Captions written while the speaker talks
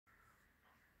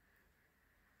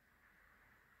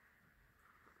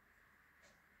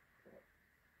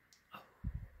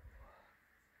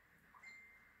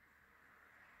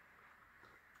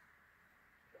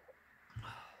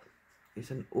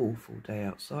It's an awful day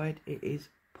outside. It is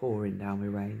pouring down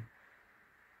with rain.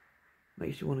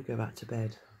 Makes you want to go back to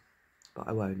bed, but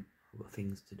I won't. I've got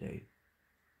things to do.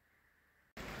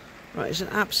 Right, it's an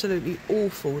absolutely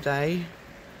awful day.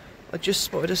 I just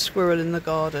spotted a squirrel in the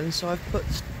garden, so I've put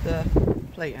the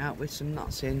plate out with some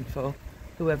nuts in for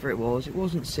whoever it was. It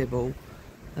wasn't Sybil,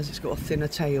 as it's got a thinner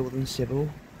tail than Sybil.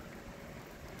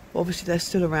 Obviously they're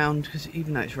still around, because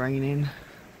even though it's raining.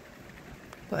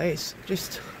 But it's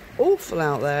just awful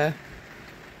out there.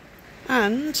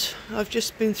 And I've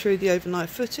just been through the overnight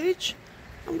footage,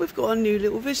 and we've got a new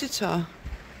little visitor,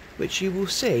 which you will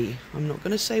see. I'm not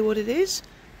going to say what it is,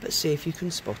 but see if you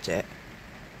can spot it.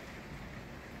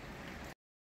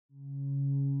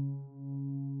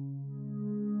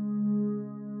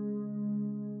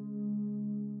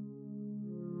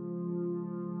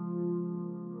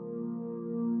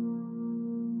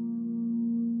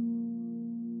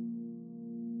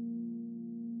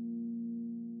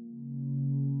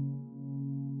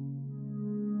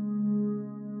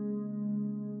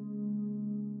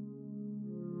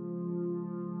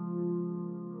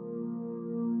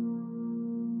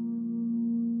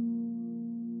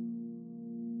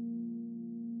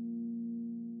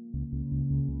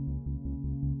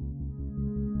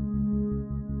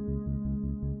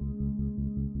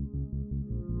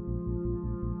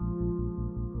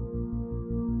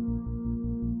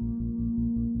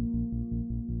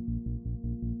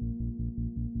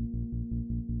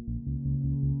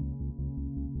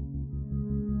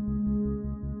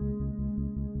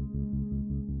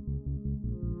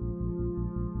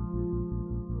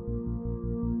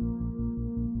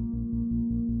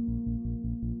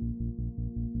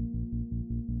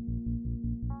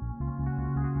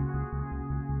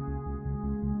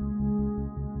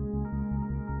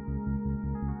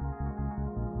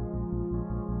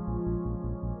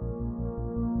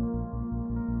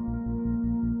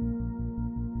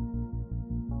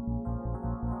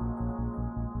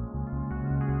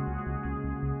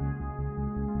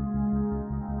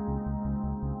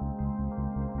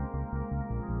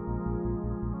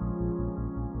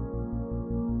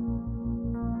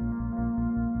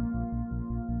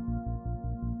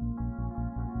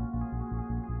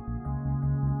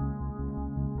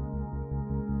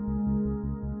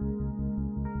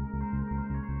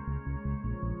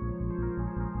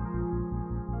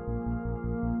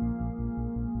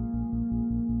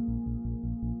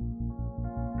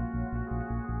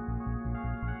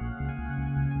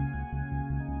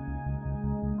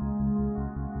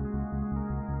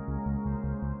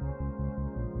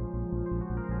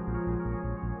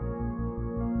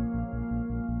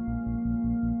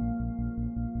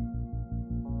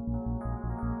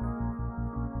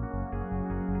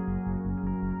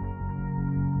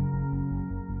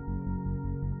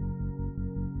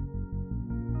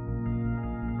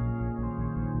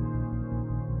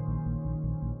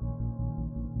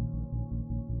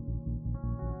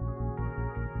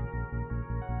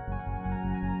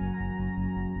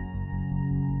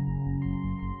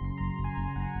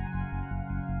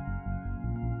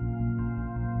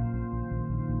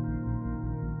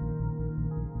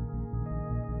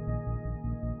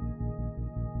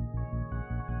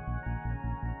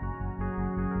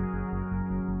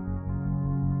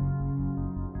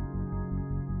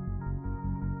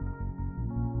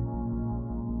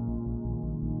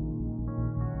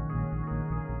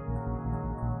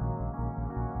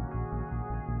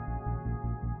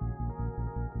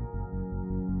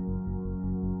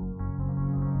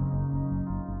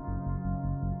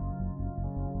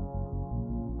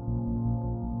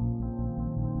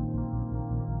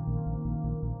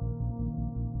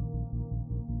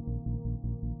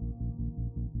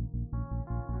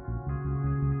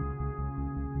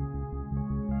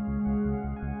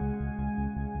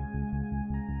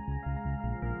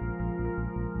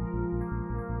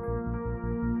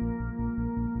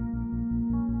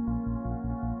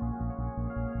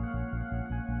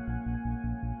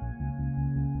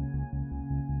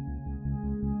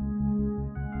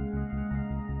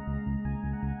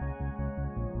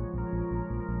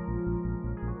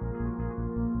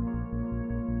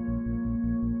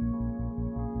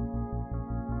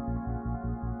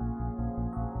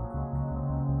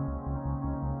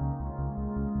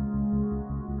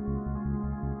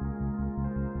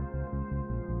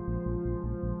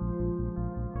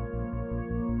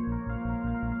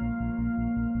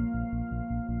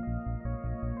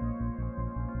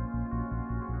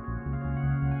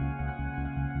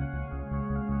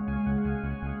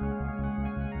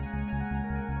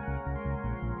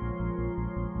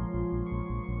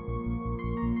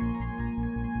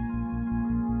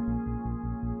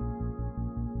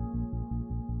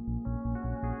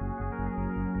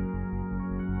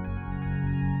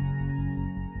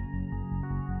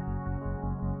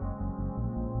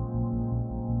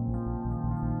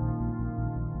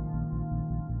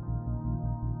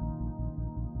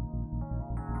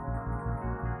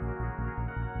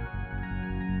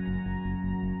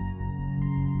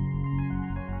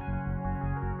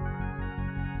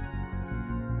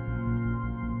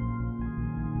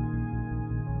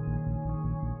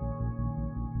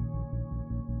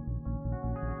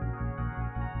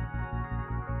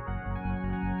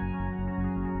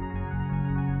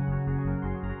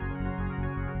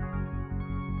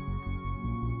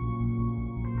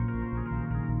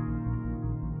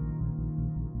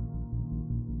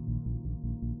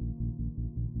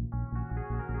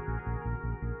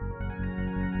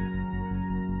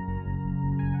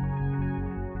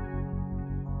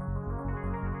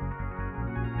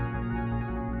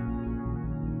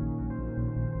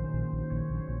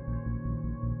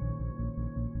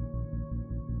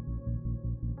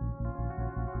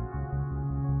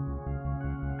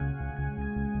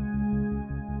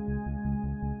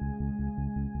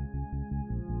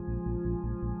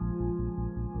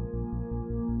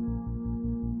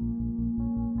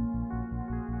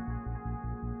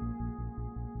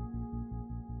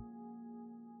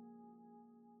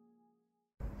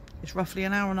 It's roughly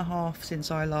an hour and a half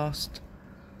since I last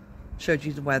showed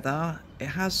you the weather. It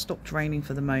has stopped raining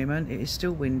for the moment. It is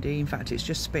still windy. In fact, it's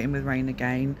just spitting with rain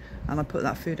again. And I put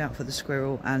that food out for the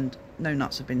squirrel and no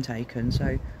nuts have been taken.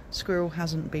 So squirrel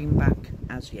hasn't been back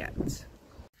as yet.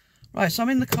 Right, so I'm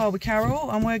in the car with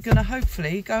Carol and we're going to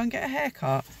hopefully go and get a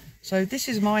haircut. So this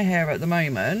is my hair at the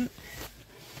moment.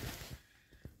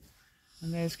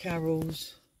 And there's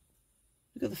Carol's.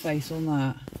 Look at the face on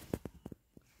that.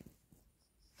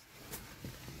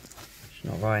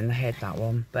 Not right in the head, that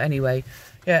one. But anyway,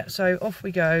 yeah, so off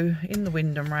we go in the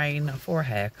wind and rain for a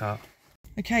haircut.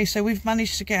 Okay, so we've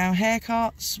managed to get our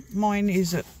haircuts. Mine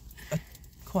is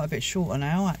quite a bit shorter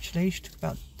now, actually. She took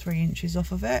about 3 inches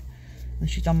off of it. And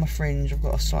she's done my fringe. I've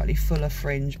got a slightly fuller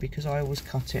fringe because I always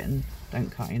cut it and don't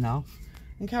cut enough.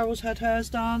 And Carol's had hers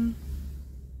done.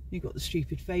 You've got the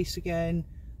stupid face again.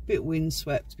 A bit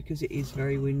windswept because it is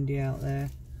very windy out there.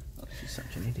 Oh, she's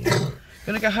such an idiot.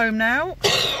 Gonna go home now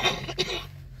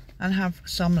and have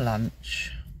some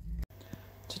lunch.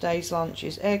 Today's lunch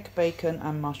is egg, bacon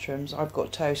and mushrooms. I've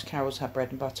got toast, Carol's had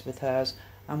bread and butter with hers,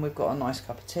 and we've got a nice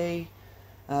cup of tea.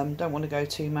 Don't want to go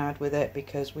too mad with it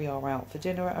because we are out for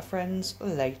dinner at a friend's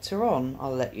later on.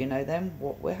 I'll let you know then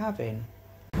what we're having.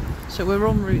 So we're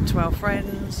en route to our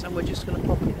friends and we're just going to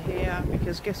pop in here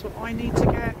because guess what I need to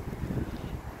get?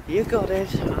 You got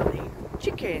it, I need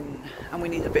chicken, and we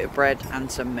need a bit of bread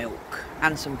and some milk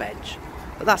and some veg,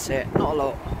 but that's it, not a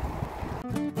lot.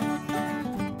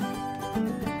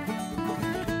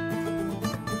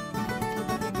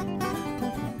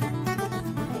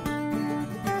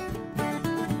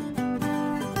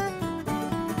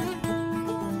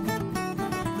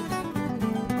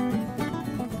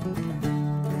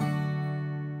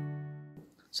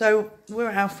 So we're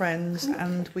at our friends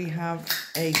and we have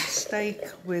a steak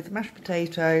with mashed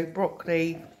potato,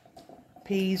 broccoli,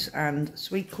 peas and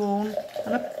sweet corn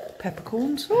and a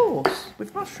peppercorn sauce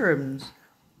with mushrooms.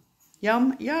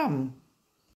 Yum, yum.